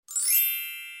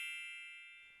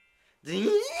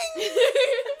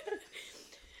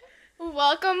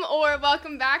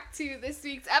Welcome back to this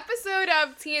week's episode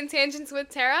of Tea and Tangents with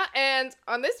Tara. And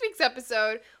on this week's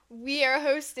episode, we are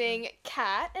hosting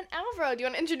Kat and Alvaro. Do you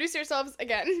want to introduce yourselves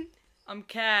again? I'm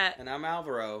Kat. And I'm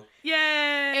Alvaro. Yay!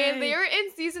 And they are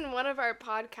in season 1 of our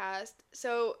podcast.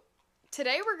 So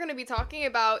today we're going to be talking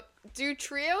about, do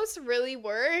trios really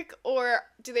work or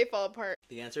do they fall apart?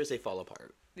 The answer is they fall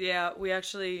apart. Yeah, we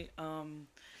actually,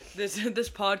 this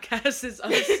podcast is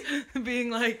us being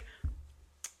like,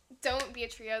 don't be a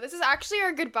trio. This is actually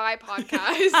our goodbye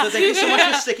podcast. So thank you so much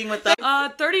for sticking with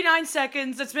that. 39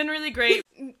 seconds. It's been really great.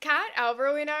 Kat,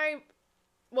 Alvaro, and I,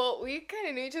 well, we kind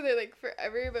of knew each other, like,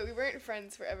 forever, but we weren't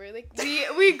friends forever. Like,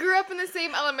 we grew up in the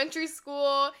same elementary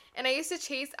school, and I used to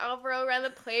chase Alvaro around the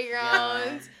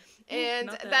playground. Yeah. And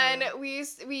then we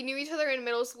knew each other in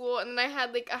middle school, and then I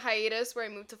had, like, a hiatus where I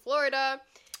moved to Florida.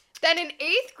 Then in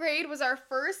 8th grade was our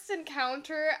first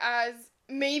encounter as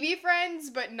maybe friends,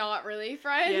 but not really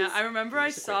friends. Yeah, I remember I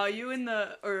saw you in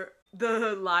the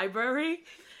library,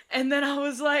 and then I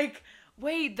was like,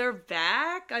 wait, they're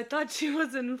back? I thought she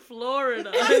was in Florida.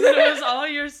 And then it was all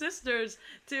your sisters,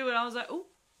 too. And I was like, oh,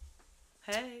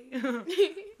 hey.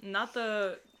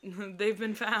 They've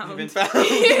been found. You've been found.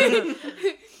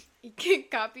 You can't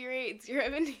copyright zero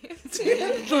evidence.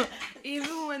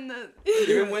 Even when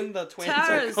the twins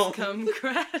Taras are come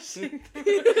crashing.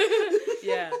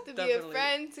 Yeah, to definitely. be a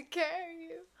friend to carry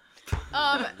you.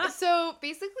 So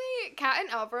basically, Kat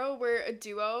and Alvaro were a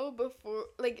duo before,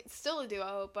 like, still a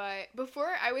duo, but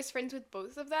before I was friends with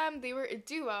both of them, they were a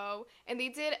duo, and they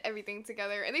did everything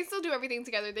together, and they still do everything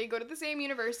together. They go to the same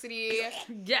university.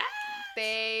 Yeah.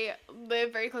 They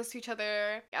live very close to each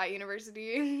other at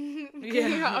university.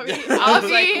 Yeah. I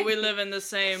was like, we live in the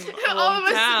same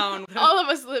hometown. All of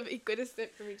us live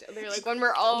equidistant from each other, like when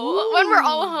we're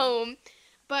all home.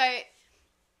 But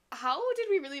how did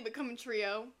we really become a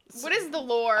trio? What is the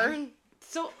lore?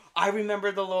 I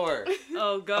remember the lore.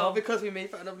 Oh, go. All because we made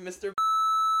fun of Mr.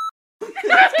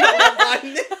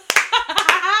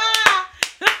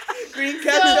 Green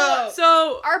ketchup.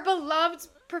 So our beloved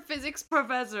physics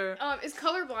professor is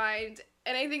colorblind,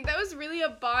 and I think that was really a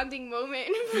bonding moment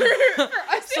for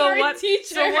us and our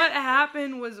teacher. So what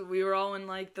happened was we were all in,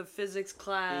 like, the physics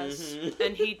class,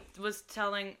 and he was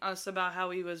telling us about how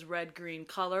he was red-green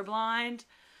colorblind.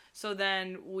 So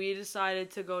then we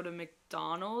decided to go to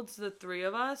McDonald's, the three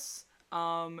of us,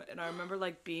 and I remember,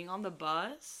 like, being on the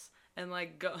bus. And,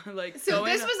 like, So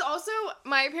this was also,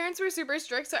 my parents were super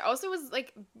strict, so I also was,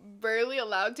 like, barely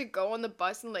allowed to go on the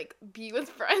bus and, like, be with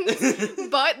friends.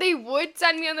 But they would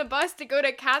send me on the bus to go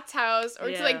to Kat's house or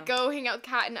to, like, go hang out with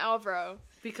Kat and Alvaro.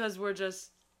 Because we're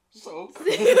just so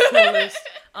coolest.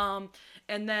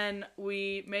 And then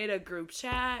we made a group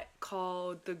chat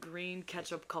called the Green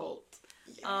Ketchup Cult.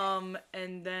 Yeah.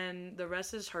 And then the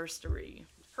rest is herstory.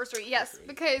 Herstory, yes,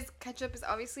 because ketchup is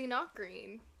obviously not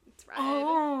green. It's red.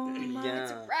 Oh, yeah.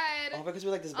 It's red. Oh, because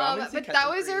we're like this balance. But that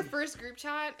was our first group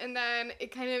chat, and then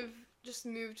it kind of just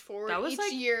moved forward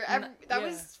each year. That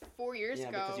was 4 years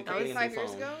ago. That was 5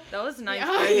 years ago. That was 9th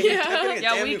grade.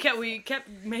 Yeah, we kept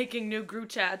making new group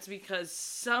chats because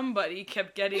somebody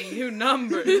kept getting new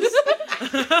numbers.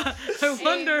 I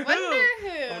wonder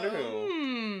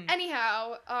who.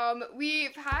 Anyhow,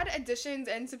 we've had additions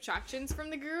and subtractions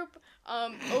from the group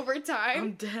over time.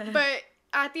 I'm dead. But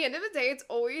at the end of the day, it's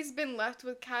always been left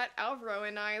with Kat, Alvaro,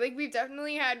 and I. Like, we've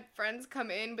definitely had friends come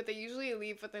in, but they usually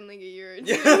leave within, like, a year or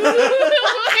two.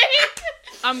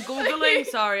 I'm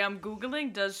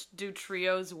Googling, do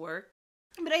trios work?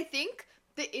 But I think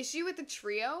the issue with the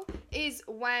trio is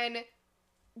when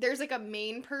there's, like, a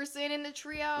main person in the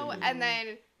trio, and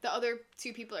then the other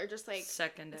two people are just, like,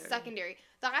 secondary.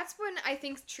 That's when I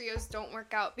think trios don't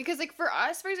work out. Because, like, for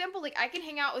us, for example, like, I can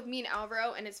hang out with me and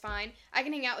Alvaro, and it's fine. I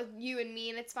can hang out with you and me,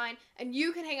 and it's fine. And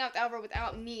you can hang out with Alvaro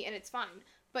without me, and it's fine.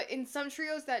 But in some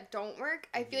trios that don't work,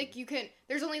 I feel like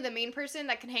there's only the main person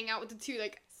that can hang out with the two,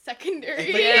 like, secondary.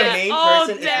 It's like the main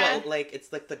person is what, like,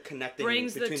 it's like the connecting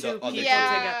brings between the two other people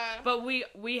together. But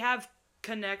we have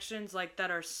connections, like, that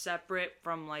are separate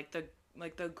from, like,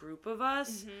 the group of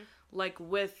us, like,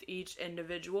 with each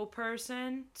individual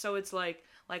person. So it's like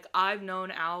I've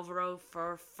known Alvaro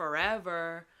for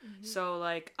forever, so,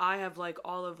 like, I have, like,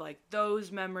 all of, like, those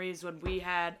memories when we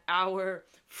had our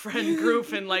friend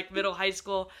group in, like, middle high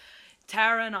school.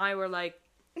 Tara and I were, like,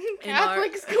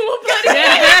 Catholic school buddies.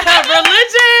 Yeah,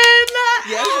 religion.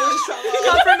 Yes,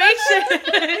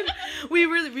 confirmation. we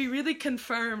really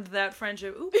confirmed that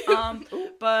friendship.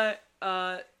 But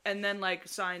and then, like,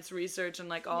 science research and,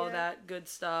 like, all that good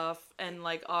stuff, and,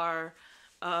 like, our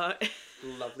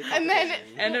Lovely. And then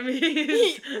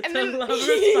enemies. And then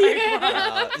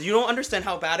you don't understand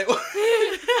how bad it was.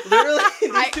 Literally,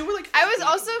 these two were like. I was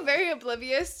also very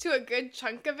oblivious to a good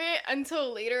chunk of it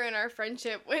until later in our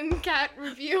friendship when Kat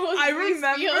revealed. I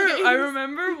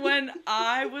remember when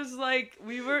I was like,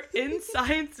 we were in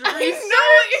science research. I know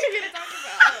what you're gonna talk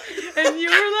about. And you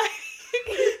were like.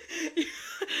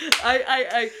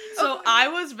 I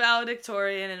was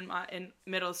valedictorian in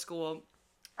middle school,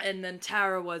 and then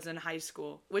Tara was in high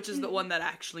school, which is the one that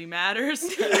actually matters. But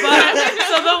so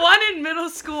the one in middle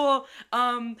school,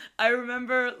 I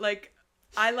remember like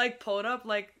I like pulled up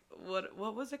like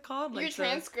what was it called? Like your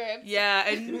transcript. Yeah,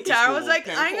 and Tara was like,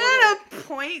 I got a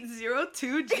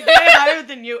 .02 GPA higher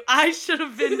than you. I should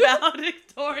have been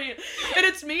valedictorian. And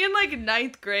it's me in like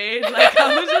 9th grade. Like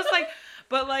I was just like,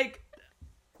 but like.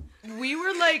 We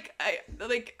were like,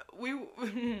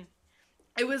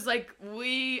 it was like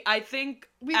I think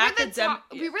we were the top.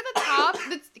 We were the top.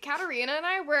 Katarina and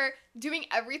I were doing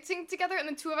everything together, and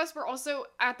the two of us were also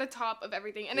at the top of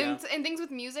everything. And in things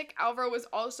with music, Alvaro was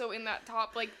also in that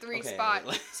top like 3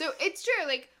 spot. So it's true,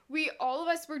 like all of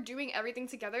us were doing everything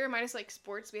together, minus like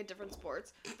sports. We had different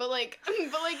sports, but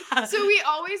so we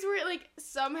always were like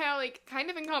somehow like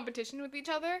kind of in competition with each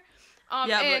other.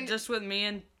 But just with me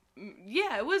and.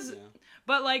 Yeah, it was,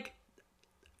 but like,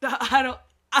 I don't.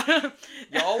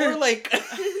 Y'all were like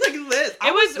this.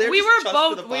 We were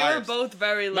both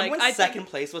very like. Remember when second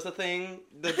place was a thing?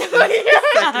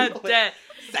 Second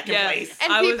place.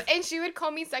 And she would call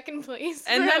me second place.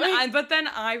 And then but then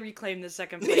I reclaimed the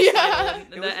second place title at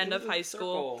the end of high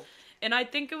school. And I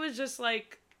think it was just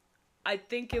like,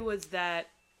 that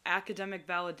academic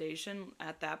validation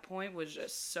at that point was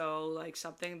just so like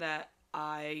something that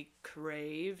I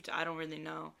craved. I don't really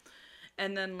know.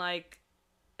 And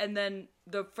then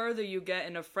the further you get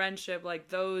in a friendship, like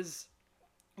those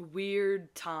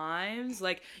weird times,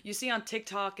 like you see on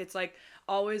TikTok, it's like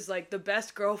always like the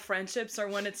best girl friendships are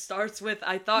when it starts with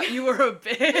I thought you were a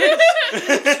bitch.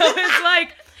 So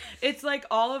it's like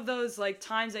all of those like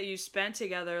times that you spent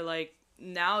together, like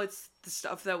now it's the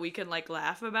stuff that we can like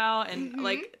laugh about, and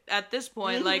like at this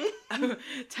point like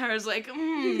Tara's like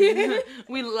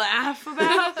we laugh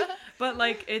about, but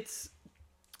like it's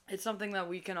something that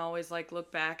we can always like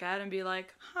look back at and be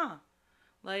like,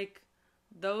 like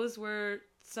those were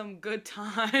some good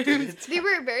times. They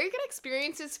were very good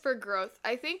experiences for growth.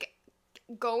 I think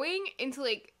going into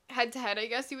like head to head, I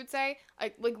guess you would say,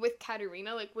 like with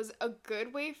Katarina, like was a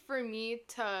good way for me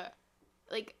to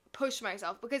like push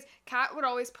myself, because Kat would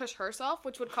always push herself,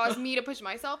 which would cause me to push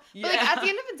myself. But like at the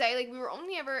end of the day, like we were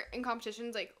only ever in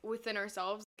competitions like within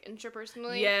ourselves, like,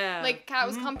 intrapersonally. Yeah. Like Kat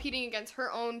was competing against her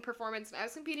own performance, and I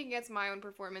was competing against my own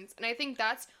performance. And I think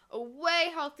that's a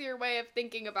way healthier way of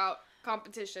thinking about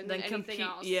competition than anything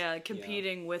else. Yeah,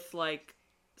 competing with like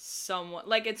someone.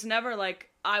 Like it's never like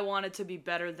I wanted to be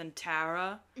better than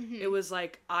Tara. It was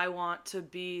like I want to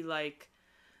be like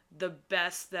the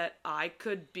best that I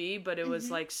could be, but it was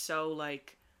like so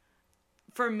like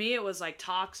for me it was like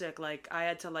toxic. Like I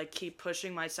had to like keep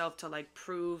pushing myself to like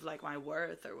prove like my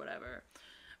worth or whatever.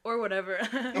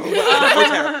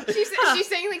 She's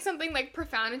saying like something like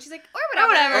profound, and she's like or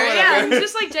whatever. Yeah,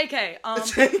 just like JK.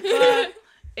 But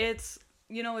it's,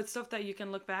 you know, it's stuff that you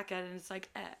can look back at and it's like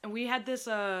and we had this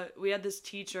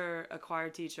teacher, a choir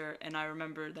teacher, and I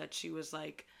remember that she was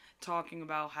like talking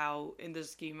about how in the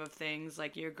scheme of things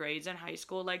like your grades in high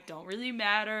school like don't really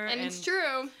matter, and it's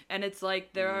true, and it's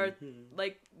like there are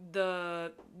like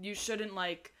you shouldn't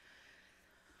like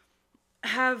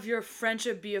have your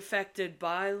friendship be affected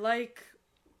by like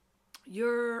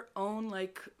your own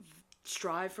like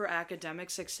strive for academic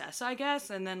success, I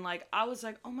guess. And then like I was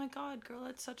like, oh my god, girl,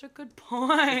 that's such a good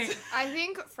point. I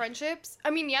think friendships, I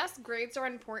mean, yes, grades are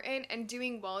important and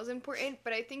doing well is important,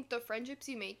 but I think the friendships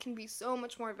you make can be so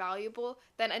much more valuable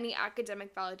than any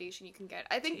academic validation you can get.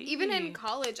 I think even in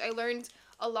college I learned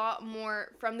a lot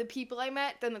more from the people I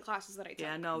met than the classes that I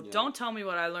took. Don't tell me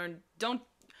what I learned. Don't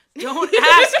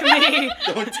ask me.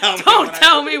 Don't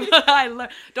tell me what I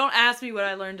learned. Don't ask me what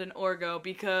I learned in Orgo,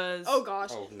 because oh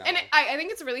gosh. Oh, no. And I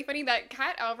think it's really funny that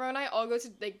Kat, Alvaro, and I all go to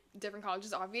like different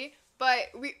colleges, obviously, but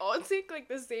we all take like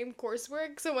the same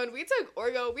coursework. So when we took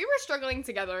Orgo, we were struggling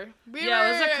together. It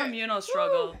was a communal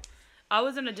struggle. I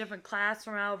was in a different class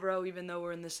from Alvaro, even though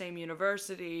we're in the same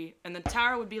university. And then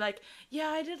Tara would be like, yeah,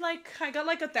 I got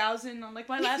like 1,000 on like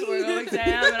my last Orgo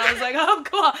exam. And I was like, oh,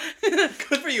 cool.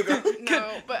 Good for you, girl.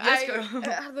 No, but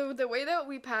the way that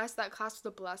we passed that class was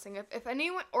a blessing. If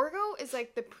anyone, Orgo is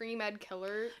like the pre-med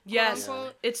killer. Yes,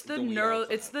 it's the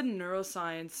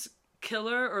neuroscience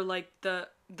killer or like the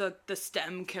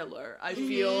STEM killer. I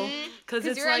feel because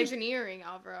it's you're like engineering,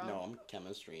 Alvaro. No, I'm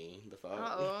chemistry. The fuck.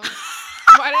 Uh-oh.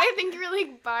 Why did I think you were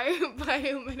like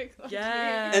biomedical?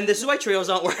 Yeah. And this is why trios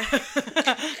don't work.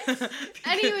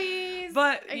 Anyways,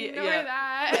 but ignore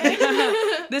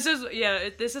that. This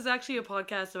is actually a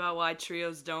podcast about why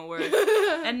trios don't work.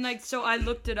 And like, so I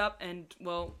looked it up, and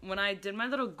well, when I did my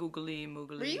little googly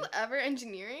moogly. Were you ever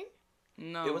engineering?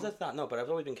 No. It was a thought. No, but I've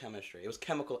always been chemistry. It was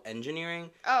chemical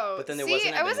engineering. Oh, but then there see,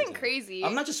 I wasn't crazy.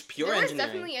 I'm not just pure there engineering. There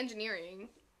was definitely engineering.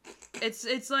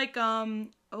 It's like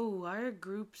why are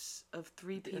groups of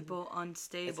 3 people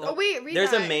unstable? Oh wait, read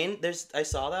there's that. I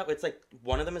saw that. It's like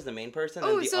one of them is the main person,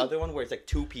 and the other one where it's like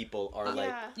 2 people are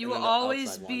like. You will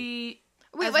always be.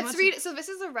 Wait, let's read. So this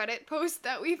is a Reddit post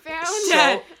that we found.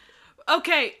 So,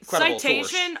 okay,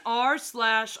 citation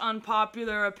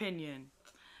r/unpopular opinion.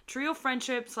 Trio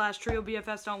friendship / trio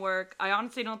BFFs don't work. I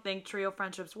honestly don't think trio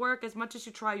friendships work. As much as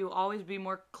you try, you'll always be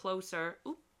more closer.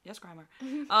 Ooh, yes, grammar.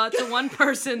 To one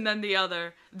person than the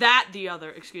other.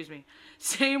 Excuse me.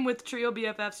 Same with trio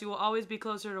BFFs. You will always be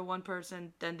closer to one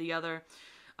person than the other.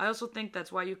 I also think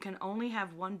that's why you can only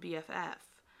have one BFF.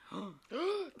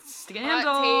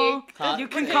 Scandal. You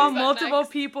can call multiple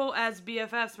people as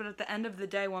BFFs, but at the end of the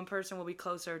day, one person will be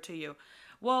closer to you.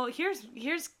 Well, here's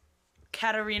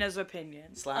Katarina's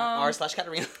opinion.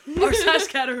 R/Katarina.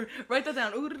 R/Katarina. Write that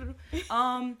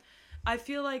down. I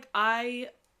feel like I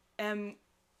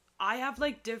have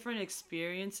like different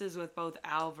experiences with both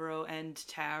Alvaro and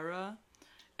Tara,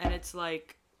 and it's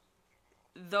like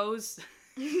those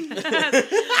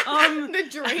the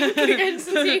drink against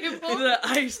the table, the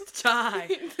iced chai,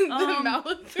 the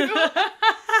mouthful.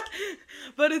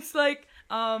 But it's like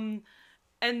and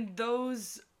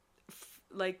those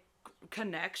like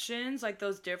connections, like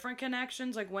those different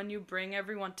connections, like when you bring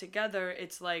everyone together,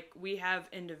 it's like we have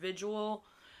individual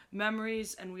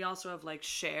memories and we also have like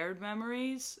shared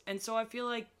memories. And so I feel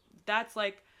like that's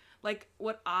like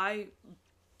what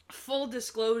full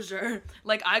disclosure,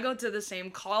 like I go to the same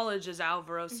college as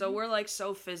Alvaro, so we're like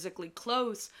so physically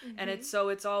close. And it's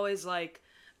always like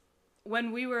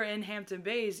when we were in Hampton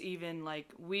Bays, even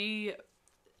like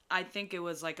I think it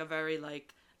was like a very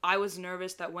like I was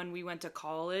nervous that when we went to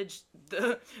college,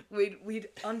 we'd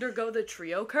undergo the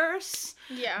trio curse.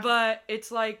 Yeah. But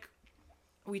it's like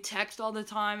we text all the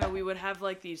time, and we would have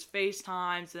like these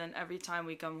FaceTimes, and then every time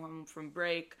we come home from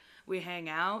break, we hang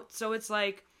out. So it's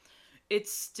like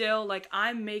it's still like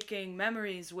I'm making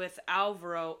memories with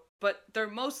Alvaro, but they're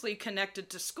mostly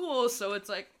connected to school, so it's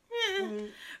like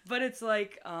But it's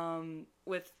like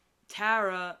with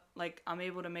Tara, like I'm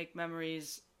able to make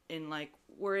memories in like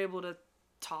we're able to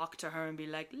talk to her and be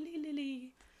like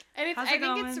Lily. And I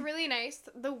think it's really nice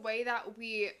the way that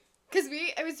it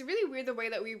was really weird the way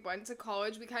that we went to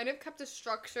college. We kind of kept a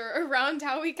structure around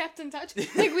how we kept in touch.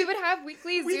 Like we would have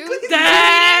weekly Zooms.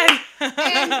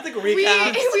 And like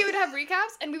recaps. We would have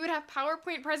recaps and we would have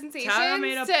PowerPoint presentations. Tara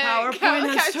made a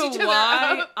PowerPoint as to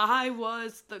why I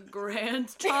was the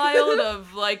grandchild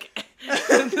of like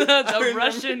the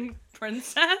Russian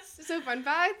princess. So fun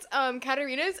fact,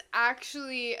 Katarina's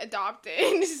actually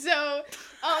adopted. So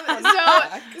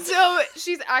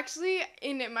she's actually,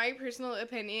 in my personal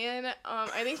opinion,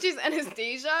 I think she's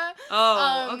Anastasia.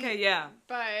 Oh, okay, yeah.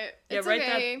 But it's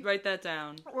okay. Write that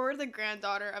down. Or the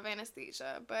granddaughter of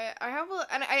Anastasia. But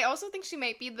and I also think she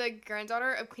might be the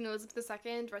granddaughter of Queen Elizabeth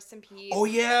II. Rest in peace. Oh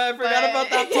yeah, I forgot about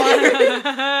that part.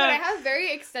 But I have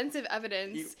very extensive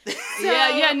evidence.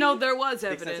 No, there was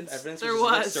evidence. There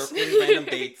was. Like, circling random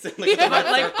dates.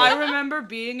 I remember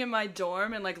being in my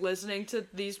dorm and like listening to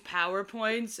these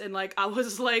PowerPoints and like I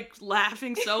was like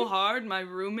laughing so hard. My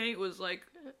roommate was like,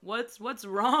 "What's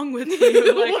wrong with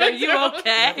you? Like, are you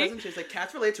okay?" She's like,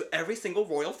 "Cats related to every single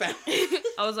royal family."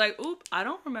 I was like, "Oop, I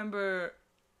don't remember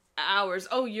ours."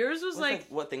 Oh, yours was like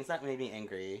what things that made me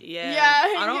angry. Yeah,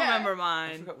 I don't remember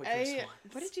mine. I forgot what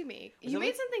what did you make? You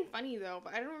made something funny though,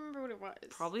 but I don't remember what it was.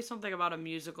 Probably something about a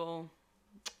musical,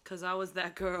 cause I was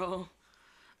that girl.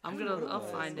 I'll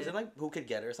find it. Is it like Who Could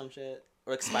Get Her or some shit?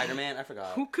 Or like Spider-Man? I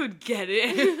forgot. Who could get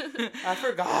it? I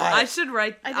forgot. I should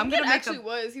write. I think it actually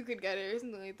was Who Could Get It or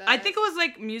something like that. I think it was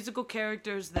like musical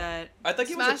characters that. I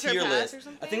think it was a tier list.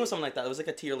 I think it was something like that. It was like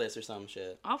a tier list or some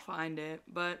shit. I'll find it,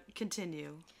 but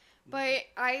continue. But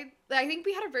I think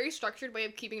we had a very structured way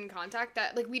of keeping in contact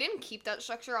that like we didn't keep that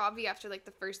structure obvi after like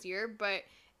the first year, but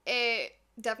it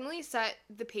definitely set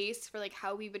the pace for like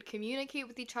how we would communicate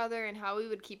with each other and how we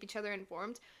would keep each other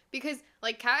informed. Because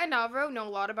like Kat and Alvaro know a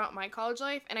lot about my college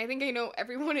life, and I think I know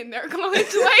everyone in their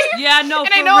college life. Yeah, no, and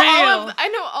for I know real. I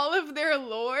know all of their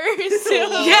lore.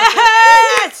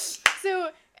 Yes. So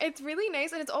It's really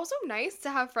nice, and it's also nice to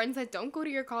have friends that don't go to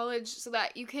your college so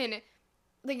that you can,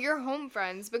 like, your home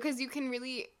friends, because you can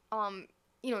really,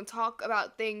 talk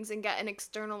about things and get an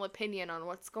external opinion on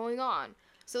what's going on.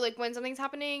 So, like, when something's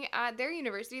happening at their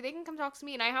university, they can come talk to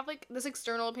me, and I have, like, this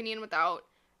external opinion without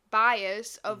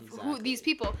bias of who these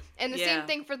people. And the same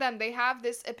thing for them. They have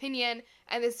this opinion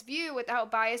and this view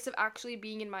without bias of actually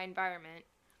being in my environment.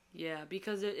 Yeah,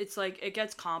 because it's, like, it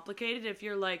gets complicated if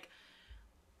you're, like,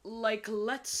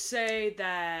 let's say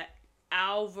that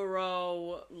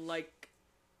Alvaro, like,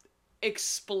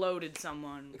 exploded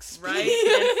someone, right?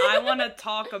 And I want to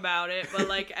talk about it, but,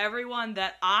 like, everyone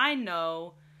that I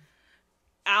know,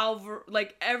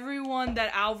 everyone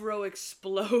that Alvaro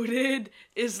exploded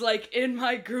is, like, in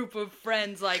my group of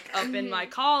friends, like, up in my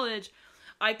college.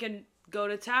 I can go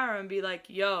to Tara and be like,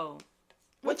 yo,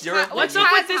 what's up with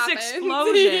this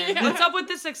explosion? Yeah. What's up with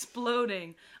this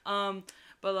exploding?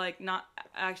 But, like, not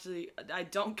actually, I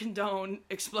don't condone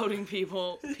exploding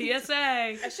people. PSA.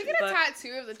 I should get a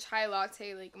tattoo of the chai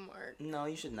latte, like, mark. No,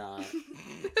 you should not.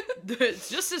 It's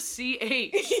just a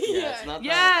CH. Yeah, it's not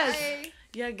yes. that.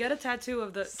 Yeah, get a tattoo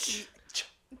of the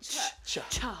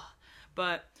cha.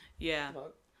 But, yeah.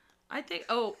 I think,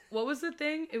 what was the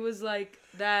thing? It was, like,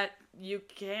 that you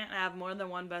can't have more than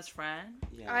one best friend.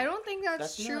 Yeah. I don't think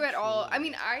that's true at all. I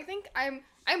mean, I think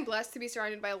I'm blessed to be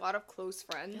surrounded by a lot of close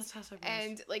friends. Yes,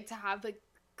 and, like, to have, like,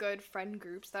 good friend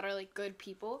groups that are, like, good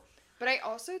people. But I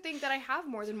also think that I have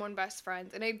more than one best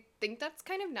friend. And I think that's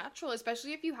kind of natural,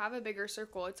 especially if you have a bigger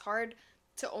circle. It's hard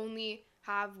to only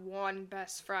have one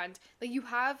best friend. Like, you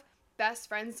have best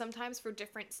friends sometimes for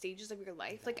different stages of your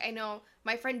life. Like, I know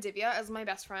my friend Divya is my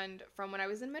best friend from when I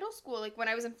was in middle school, like, when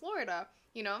I was in Florida,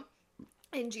 you know?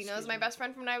 And Gina is my best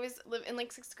friend from when I was in,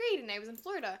 like, 6th grade and I was in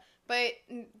Florida. But,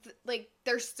 like,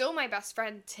 they're still my best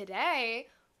friend today,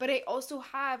 but I also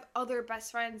have other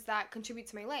best friends that contribute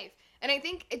to my life. And I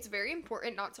think it's very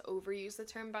important not to overuse the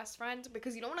term best friend,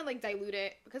 because you don't want to, like, dilute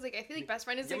it. Because, like, I feel like best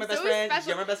friend is, like, so special.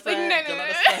 You're my best friend. Like, no.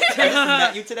 I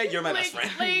met you today. You're my best friend.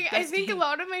 Like, I think a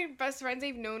lot of my best friends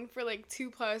I've known for, like,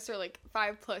 2+ or, like,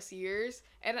 5+ years.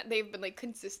 And they've been, like,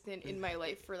 consistent in my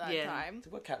life for that time. So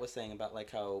what Kat was saying about,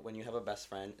 like, how when you have a best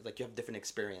friend, like, you have different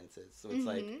experiences. So it's,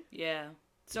 like... Yeah.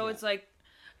 So it's, like,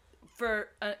 for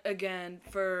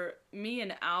me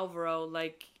and Alvaro,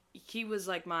 like... He was,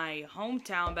 like, my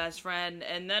hometown best friend,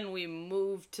 and then we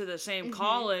moved to the same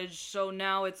college, so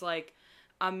now it's, like,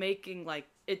 I'm making, like,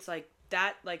 it's, like,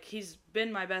 that, like, he's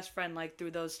been my best friend, like,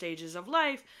 through those stages of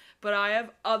life, but I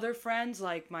have other friends,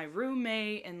 like, my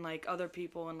roommate, and, like, other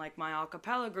people in, like, my a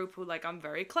cappella group who, like, I'm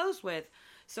very close with,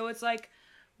 so it's, like,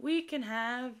 we can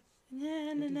have...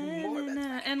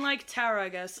 And, like, Tara, I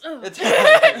guess. And Tara,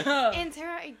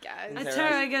 I guess.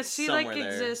 Tara, I guess she, like,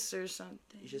 exists or something.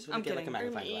 You just want to get, like, a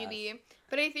magnifying glass.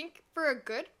 But I think for a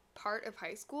good part of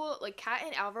high school, like, Kat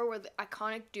and Alvaro were the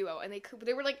iconic duo, and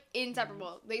they were, like,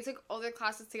 inseparable. They took all their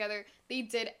classes together. They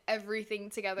did everything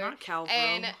together. Not Calvaro.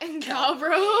 And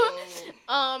Calvaro.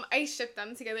 I shipped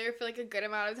them together for, like, a good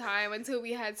amount of time until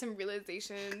we had some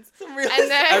realizations. And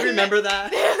then, I remember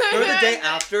that. Remember the day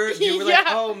after? You were like,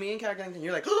 oh, me and Kat got and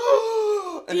you're like,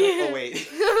 oh! And then,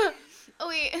 oh,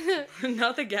 wait.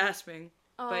 Not the gasping.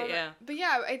 But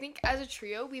yeah, I think as a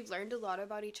trio, we've learned a lot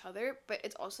about each other, but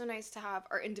it's also nice to have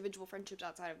our individual friendships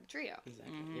outside of the trio.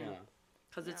 Exactly, yeah.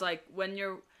 Because it's like, when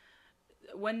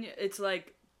it's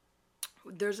like,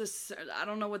 I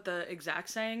don't know what the exact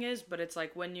saying is, but it's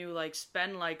like, when you, like,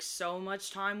 spend, like, so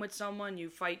much time with someone,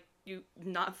 you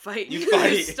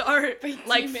start,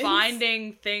 like,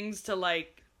 finding things to,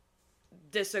 like,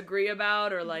 disagree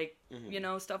about, or, like, you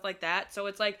know, stuff like that. So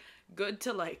it's, like, good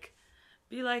to, like,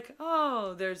 be like,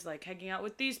 oh, there's, like, hanging out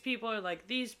with these people or, like,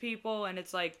 these people, and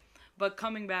it's, like, but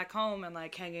coming back home and,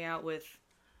 like, hanging out with,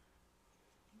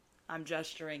 I'm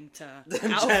gesturing to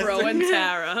Alvaro and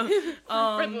Tara.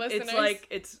 It's, like,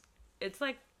 it's,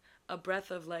 like, a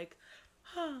breath of, like,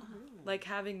 like,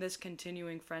 having this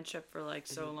continuing friendship for, like,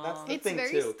 so long. That's the thing,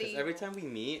 too, because every time we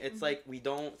meet, it's, like,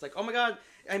 it's, like, oh, my God,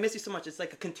 I miss you so much. It's,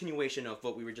 like, a continuation of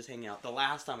what we were just hanging out the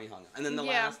last time we hung out, and then the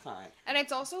last time. And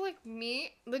it's also, like,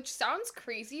 me, which sounds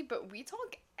crazy, but we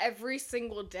talk every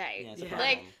single day. Yeah, it's a problem.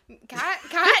 Like, Kat,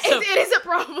 it is a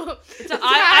problem.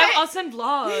 I'll send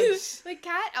vlogs. Like,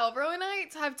 Kat, Alvaro, and I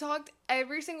have talked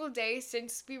every single day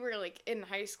since we were, like, in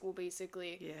high school,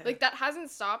 basically. Yeah. Like, that hasn't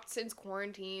stopped since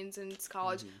quarantine, since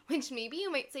college, which maybe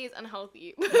you might say is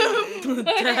unhealthy. We're gonna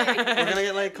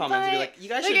get, like, comments and be like, you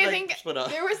guys should, like, split up.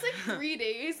 There was, like, 3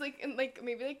 days, like, in, like,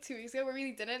 maybe, like, 2 weeks ago where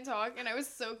we didn't talk, and I was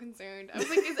so concerned. I was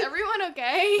like, is everyone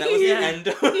okay? That was the end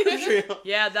of the trio.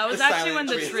 Yeah, that was actually when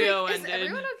the trio ended. Is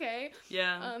everyone okay?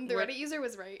 Yeah. The Reddit user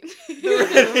was right.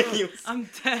 I'm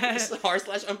dead.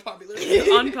 r/unpopular.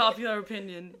 Unpopular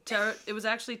opinion. Tara. It was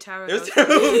actually Tara. It was Tara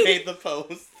who made the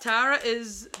post. Tara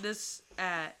is this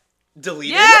at.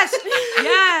 Deleted? Yes!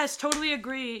 Yes! Totally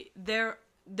agree. There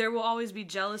will always be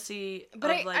jealousy.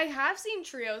 But of, I have seen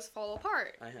trios fall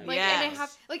apart. I have. Like, yes. and I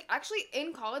have, like, actually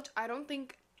in college, I don't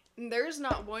think there's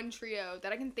not one trio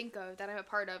that I can think of that I'm a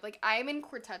part of. Like, I'm in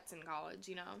quartets in college,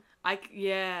 you know? Or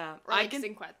like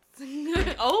cinquets.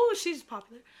 Oh, she's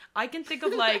popular. I can think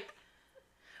of, like,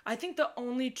 I think the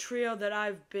only trio that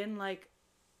I've been, like,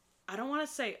 I don't want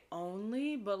to say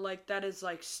only, but, like, that is,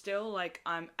 like, still, like,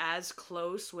 I'm as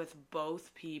close with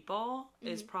both people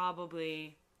is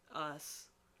probably us.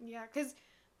 Yeah, because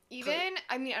even,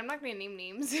 I mean, I'm not going to name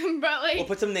names, but, like... We'll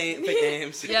put some fake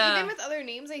names. Yeah. Even with other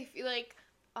names, I feel like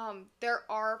there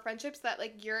are friendships that,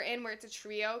 like, you're in where it's a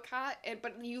trio, Kat,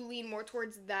 but you lean more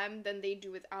towards them than they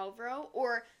do with Alvaro,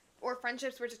 or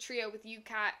friendships where it's a trio with you,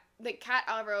 Kat, like, Kat,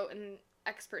 Alvaro, and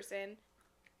X person,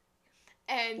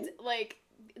 and, like,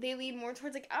 they lean more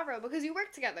towards, like, Alvaro, because you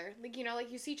work together, like, you know,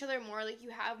 like, you see each other more, like,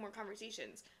 you have more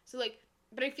conversations, so, like,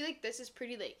 but I feel like this is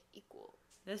pretty, like, equal.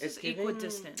 This is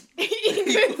equidistant.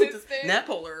 Equidistant.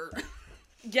 Napolar.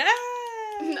 Yeah!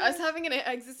 Us having an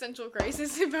existential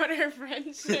crisis about our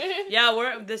friendship.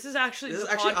 Yeah, this is actually the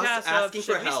podcast us asking of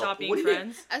Should for We help. Stop Being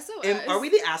Friends? SOS. Are we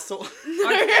the asshole?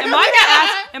 Am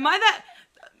I that?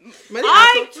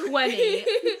 I'm 20.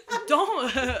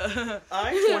 Don't.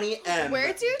 I'm 20 M.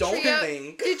 Where do Don't trios?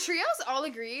 think. Do trios all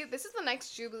agree? This is the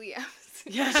next Jubilee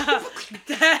episode.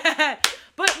 Yeah.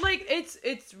 But like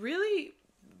it's really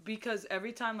because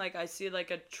every time like I see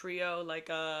like a trio like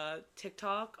a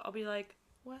TikTok, I'll be like,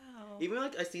 wow. Even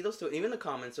like I see those two. Even the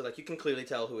comments are like you can clearly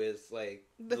tell who is like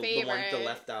the favorite, the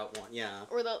left out one. Yeah.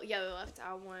 Or the left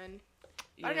out one.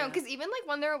 Yeah. I don't know, because even like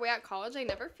when they're away at college, I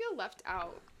never feel left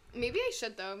out. Maybe I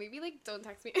should though. Maybe like don't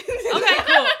text me. Okay,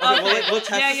 cool. Okay. We'll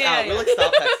text us out. We'll like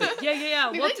stop texting. Yeah.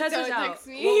 Maybe, we'll like, test us out. Text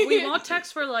me. Well, we won't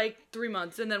text for like 3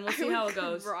 months, and then we'll see how it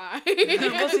goes.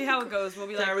 We'll see how it goes. We'll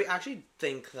be like, Sarah, we actually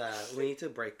think that we need to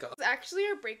break up. It's actually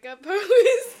our breakup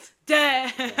post.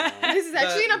 Damn. This is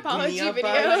actually an apology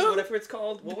video. Whatever it's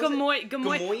called. What was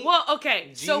Gamoy. Well,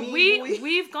 okay. So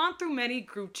we've gone through many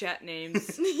group chat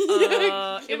names.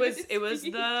 It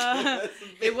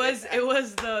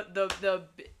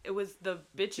was the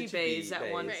bitchy bays at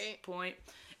one point,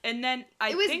 and then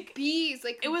I think bees.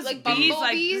 Like it was like bees, like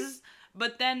bumblebees. this,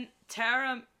 but then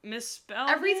Tara misspelled.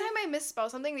 Every it. time I misspell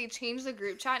something, they change the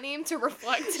group chat name to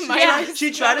reflect my. Yeah,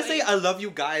 she tried to say I love you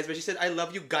guys, but she said I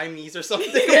love you Guyanese or something.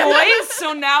 Gamoys.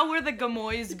 So now we're the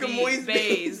Gamoys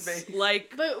bays.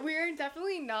 Like, but we're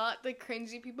definitely not the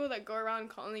cringy people that go around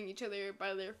calling each other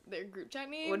by their group chat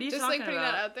name. What are you just talking like putting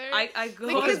about? that out there. I go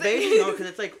because because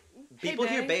it's like people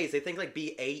Hey, hear bays, they think like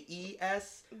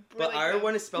BAES, but like our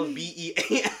one is spelled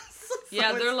BEAS.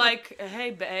 Yeah, they're like,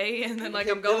 hey, bae, and then like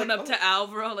I'm going up to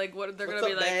Alvaro, like what they're gonna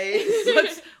be like,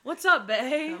 what's up,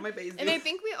 bae? And I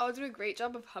think we all do a great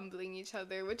job of humbling each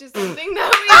other, which is something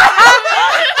that we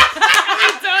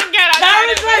don't get out.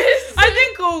 I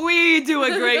think we do a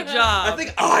great job. I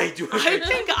think I do. I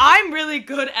think I'm really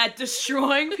good at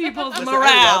destroying people's morale.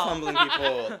 I love humbling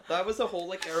people. That was a whole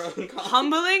like era.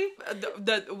 Humbling,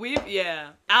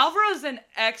 Alvaro's an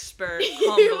expert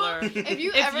humbler. If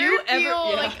you ever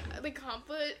feel like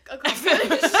accomplished.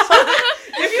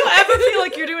 If you ever feel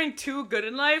like you're doing too good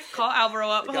in life, call Alvaro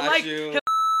up. Got you.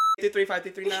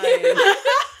 33539.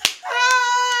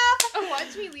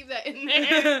 Watch me leave that in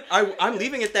there. I'm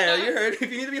leaving it there. You heard.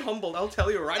 If you need to be humbled, I'll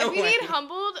tell you right away. If you need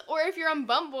humbled, or if you're on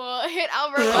Bumble, hit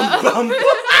Alvaro up.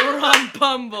 We're on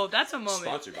Bumble. That's a moment.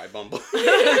 Sponsored by Bumble.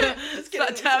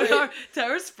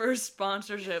 Tara's first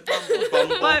sponsorship,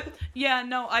 Bumble. But yeah,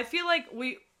 no, I feel like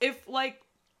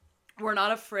we're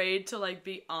not afraid to like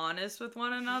be honest with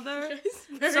one another.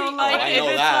 So like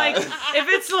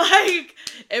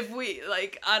if we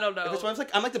like I don't know. If it's one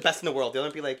like I'm like the best in the world, they'll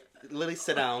be like literally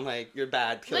sit down, like you're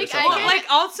bad, kill like, yourself.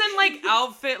 I'll send like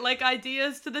outfit like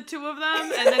ideas to the two of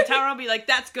them, and then Tara will be like,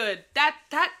 "That's good. That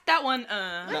one.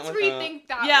 Let's rethink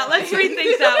that. Yeah, let's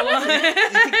rethink that one.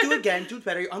 You can do it again. Do it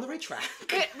better. You're on the right track.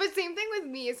 But same thing with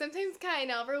me. Sometimes Kai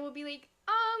and Alvaro will be like,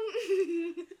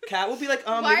 Kat would be like,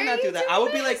 maybe not do that. I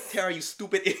would be like, Tara, you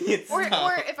stupid idiot. Or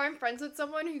if I'm friends with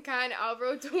someone who can,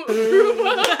 Alvaro don't approve of.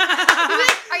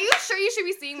 Like, are you sure you should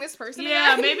be seeing this person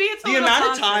Yeah, again? maybe it's the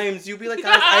amount of times you'd be like,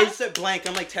 guys, I said blank.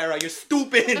 I'm like, Tara, you're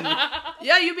stupid.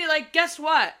 Yeah, you'd be like, guess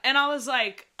what? And I was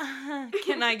like,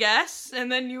 can I guess?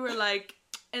 And then you were like,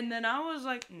 and then I was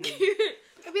like,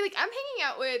 I'd be like, I'm hanging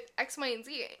out with X, Y, and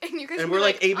Z, and you guys. And we're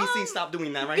like, ABC, stop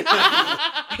doing that right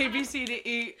now. A, B, C, D,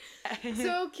 E.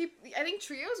 So I think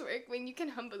trios work when you can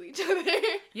humble each other.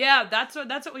 Yeah, that's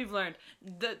what we've learned.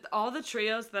 All the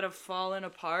trios that have fallen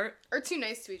apart are too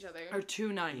nice to each other. Are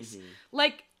too nice. Mm-hmm.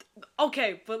 Like,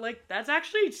 okay, but like that's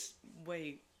actually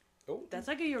that's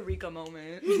like a eureka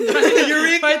moment.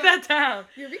 Eureka. Write that down.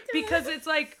 Eureka. Because it's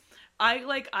like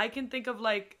I can think of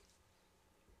like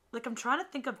I'm trying to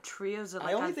think of trios that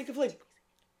like I only think of like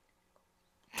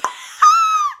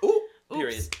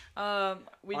period.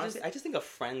 Honestly, I just think of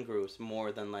friend groups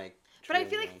more than like but I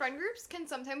feel like friend groups can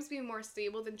sometimes be more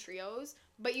stable than trios,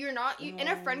 but you're not in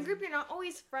a friend group, you're not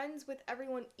always friends with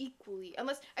everyone equally,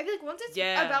 unless I feel like once it's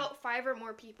about 5 or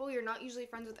more people, you're not usually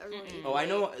friends with everyone equally. Oh, I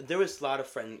know there was a lot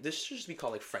of this should just be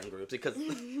called like friend groups, because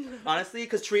honestly,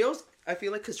 because trios, I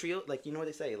feel like, like, you know what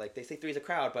they say, like they say 3 is a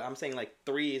crowd, but I'm saying like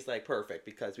 3 is like perfect,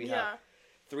 because we have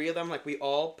 3 of them, like we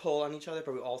all pull on each other,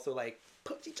 but we also like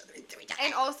push each other into each other.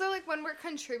 And also, like, when we're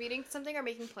contributing to something or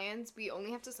making plans, we only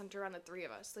have to center around the 3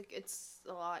 of us. Like, it's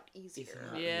a lot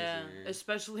easier. Yeah,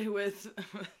 especially with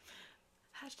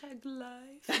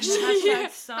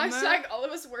 #life, #summer, #all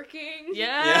of us working.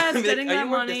 Yeah, getting that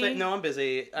money. No, I'm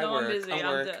busy. I work. I'm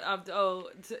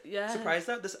busy. Yeah. Surprised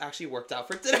that this actually worked out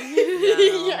for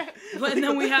today. Yeah. But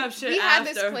then we have shit. We had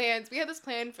this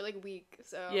plan for like a week.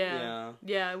 So yeah.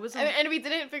 It was. And we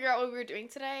didn't figure out what we were doing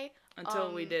today.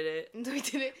 Until we did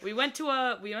it. We went to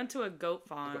a goat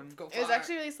farm. It was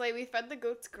actually really slight. We fed the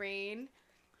goats grain.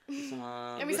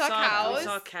 And we saw cows. We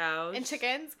saw cows. And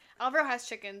chickens. Alvaro has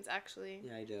chickens, actually.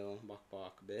 Yeah, I do.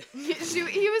 Bok a bit.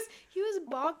 he was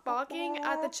balking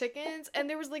at the chickens, and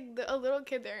there was like a little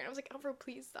kid there, and I was like, Alvaro,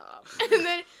 please stop. And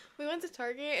then we went to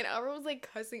Target, and Alvaro was like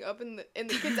cussing up in the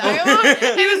kids aisle.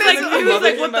 he was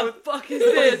like, what the fuck is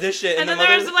this? What is this shit? And then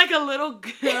there was like a little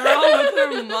girl with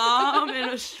her mom in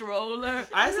a stroller.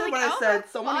 I said what I said.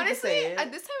 Someone honestly, need to say it.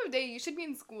 At this time of day, you should be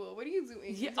in school. What are you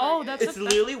doing? Yeah, it's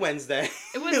literally Wednesday.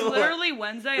 It was literally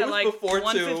Wednesday at like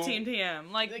 1:15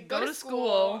 p.m. Like go to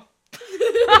school.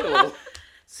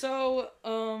 So,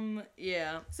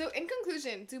 yeah. So, in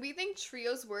conclusion, do we think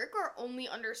trios work or only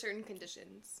under certain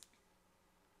conditions?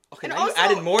 Okay, and now you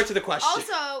added more to the question.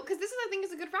 Also, because this is, I think,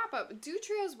 is a good wrap-up. Do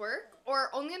trios work or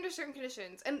only under certain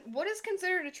conditions? And what is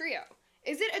considered a trio?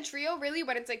 Is it a trio, really,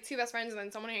 when it's, like, 2 best friends and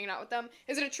then someone hanging out with them?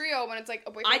 Is it a trio when it's, like,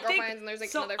 a boyfriend, girlfriend, and there's,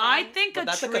 like, another friend?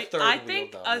 I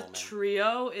think a a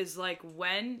trio is, like,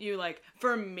 when you, like...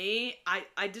 For me,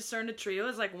 I discern a trio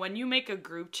as, like, when you make a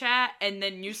group chat and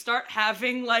then you start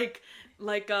having, like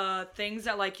things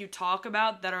that, like, you talk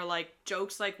about that are, like,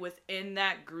 jokes, like, within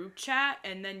that group chat,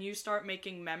 and then you start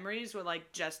making memories with,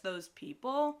 like, just those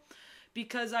people.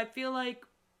 Because I feel like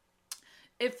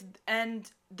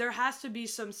there has to be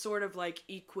some sort of, like,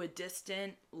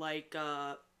 equidistant, like,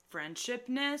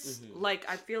 friendshipness. Mm-hmm. Like,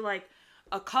 I feel like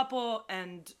a couple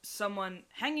and someone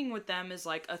hanging with them is,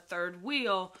 like, a third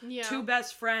wheel. Yeah. 2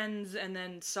 best friends and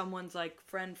then someone's, like,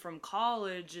 friend from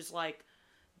college is, like,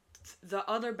 the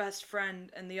other best friend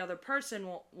and the other person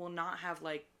will not have,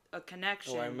 like, a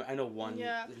connection. Oh, I know one.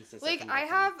 Yeah. Like, I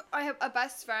have a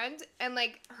best friend, and,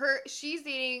 like, she's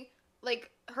dating...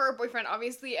 like, her boyfriend,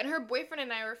 obviously, and her boyfriend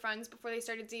and I were friends before they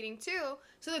started dating, too,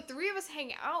 so the 3 of us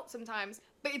hang out sometimes,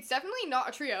 but it's definitely not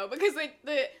a trio, because, like,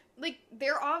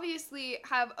 they're obviously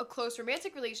have a close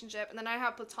romantic relationship, and then I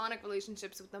have platonic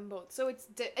relationships with them both, so it's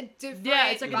a different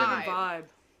it's like a different vibe.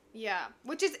 Yeah,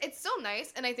 which is, it's still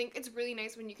nice, and I think it's really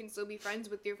nice when you can still be friends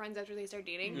with your friends after they start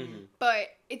dating, but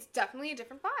it's definitely a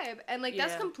different vibe, and, like,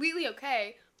 that's completely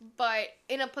okay, but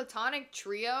in a platonic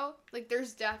trio, like,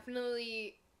 there's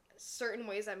definitely... certain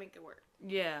ways that make it work.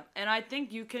 Yeah, and I think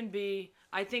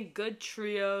I think good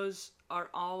trios are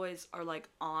like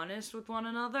honest with one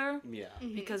another. Yeah.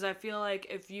 Mm-hmm. Because I feel like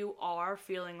if you are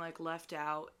feeling like left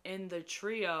out in the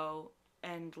trio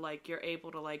and like you're able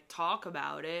to like talk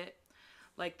about it,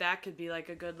 like that could be like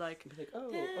a good like oh,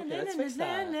 okay, let's fix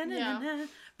that. Yeah.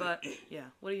 But yeah,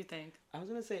 what do you think? I was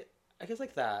gonna say, I guess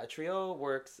like that. A trio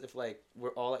works if like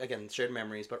we're all, again, shared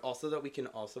memories, but also that we can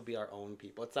also be our own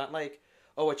people. It's not like,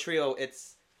 oh, a trio,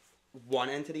 it's one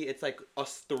entity. It's like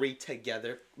us 3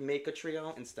 together make a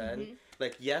trio instead. Mm-hmm.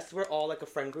 Like, yes, we're all like a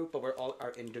friend group, but we're all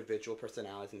our individual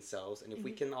personalities and selves. And if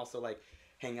we can also like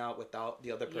hang out without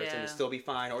the other person and still be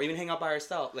fine, or even hang out by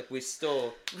ourselves. Like, we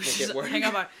still make it work. Hang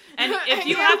out by, and if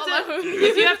you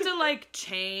have to like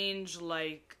change,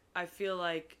 like, I feel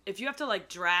like if you have to like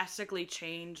drastically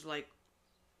change like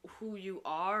who you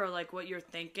are or like what you're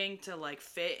thinking to like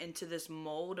fit into this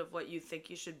mold of what you think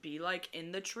you should be like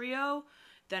in the trio,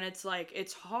 then it's like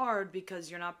it's hard because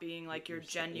you're not being like your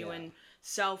genuine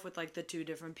self with like the two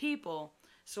different people.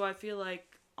 So I feel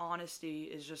like honesty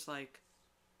is just like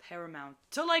paramount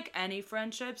to like any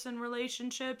friendships and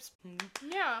relationships.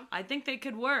 Yeah, I think they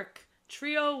could work.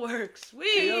 Trio works.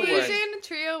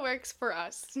 Trio works for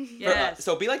us. Yes.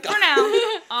 So be like for now.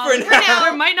 For now.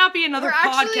 There might not be another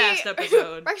podcast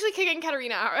episode. We're actually kicking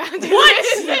Katarina out. What?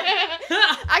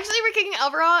 Actually, we're kicking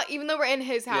Alvaro, even though we're in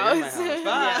his house. Yeah, in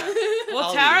my house. Bye. Yeah.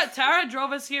 Well, Tara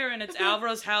drove us here, and it's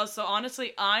Alvaro's house. So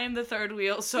honestly, I am the third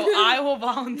wheel. So I will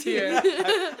volunteer.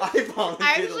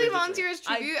 I actually volunteer as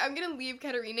tribute. I'm gonna leave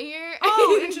Katarina here.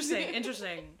 Oh,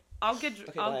 interesting.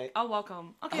 I'll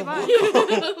welcome. Okay, bye.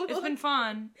 It's been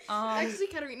fun. Actually,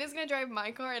 Katarina's gonna drive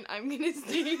my car and I'm gonna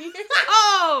stay here.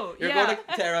 Oh, You're going to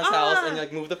Tara's house and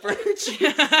like move the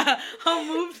furniture. I'll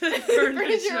move the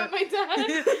furniture with my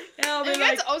dad. I'll be and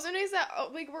that's also nice that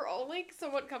like we're all like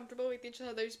somewhat comfortable with each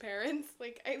other's parents.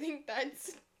 Like I think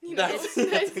that's that's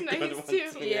nice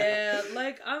too. Yeah,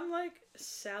 like I'm like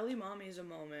Sally Mommy's a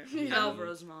moment.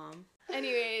 Alvaro's mom.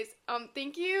 Anyways,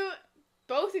 thank you.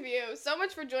 Both of you, so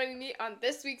much for joining me on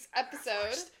this week's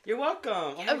episode. You're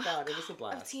welcome. Oh my god, it was a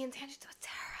blast. Of Tea and Tangents with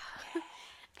Tara.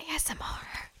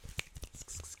 ASMR.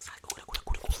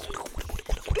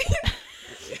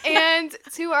 And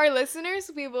to our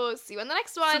listeners, we will see you on the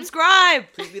next one. Subscribe!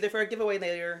 Please be there for a giveaway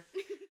later.